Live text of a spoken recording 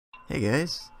Hey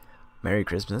guys, Merry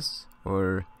Christmas,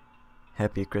 or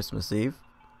Happy Christmas Eve.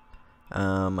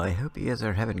 I hope you guys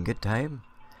are having a good time.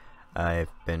 I've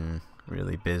been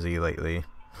really busy lately,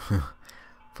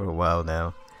 for a while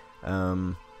now.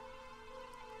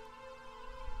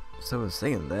 So I was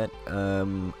saying that,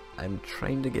 I'm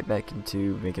trying to get back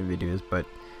into making videos, but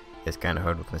it's kind of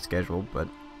hard with my schedule, but,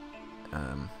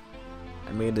 I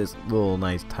made this little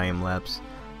nice time-lapse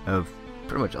of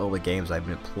pretty much all the games I've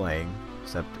been playing,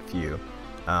 except a few,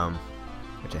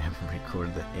 which I haven't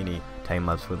recorded any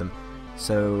time-lapse for them.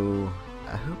 So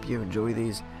I hope you enjoy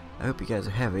these. I hope you guys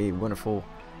have a wonderful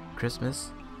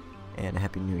Christmas and a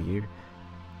Happy New Year.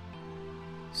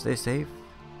 Stay safe,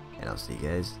 and I'll see you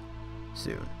guys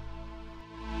soon.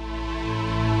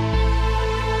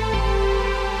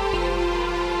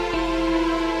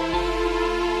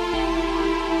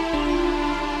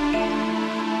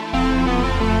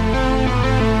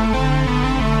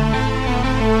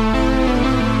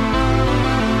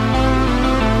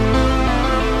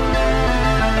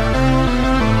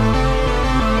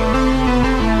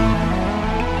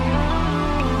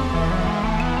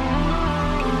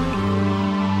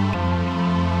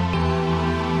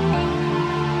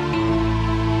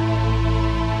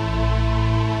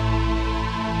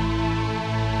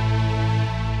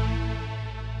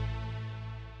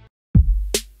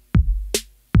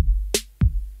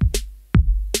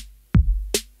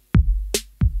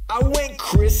 I went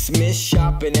Christmas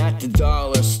shopping at the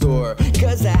dollar store,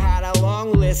 'cause I had a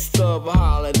long list of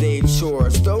holiday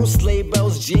chores. Those sleigh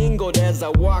bells jingled as I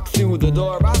walked through the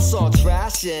door. I saw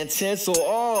trash and tinsel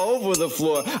all over the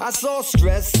floor. I saw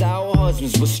stressed out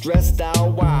husbands with stressed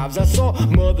out wives. I saw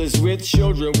mothers with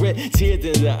children with tears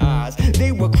in their eyes.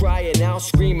 They were crying out,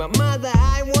 screaming, "Mother,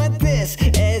 I want this,"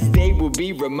 as they would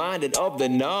be reminded of the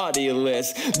naughty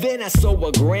list. Then I saw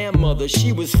a grandmother,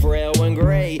 she was frail and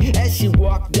gray. As she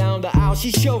walked down the aisle,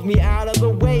 she shoved me out of the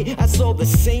way. I saw the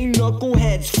same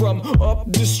knuckleheads from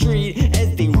up the street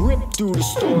as they ripped through the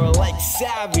store like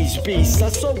savage beasts. I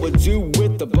saw a dude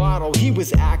with the bottle, he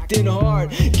was acting hard,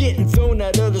 getting thrown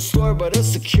out of the store by the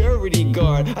security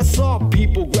guard. I saw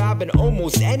people grabbing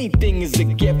almost anything as a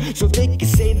gift, so they could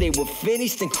say they were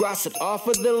finished and cross it off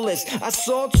of the list. I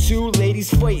saw two ladies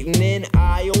fighting in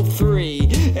aisle 3,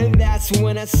 and that's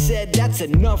when I said that's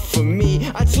enough for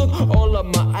me. I took all of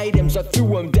my items, I threw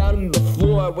them down on the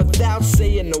floor. Without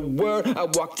saying a word, I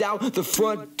walked out the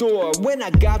front door. When I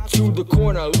got to the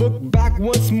corner, I looked back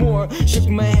once more, shook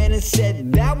my head and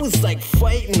said that was like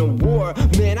fighting a war.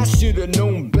 Man, I should've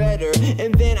known better,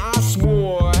 and then I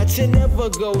swore to never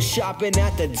go shopping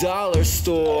at the dollar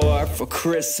store for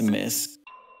Christmas.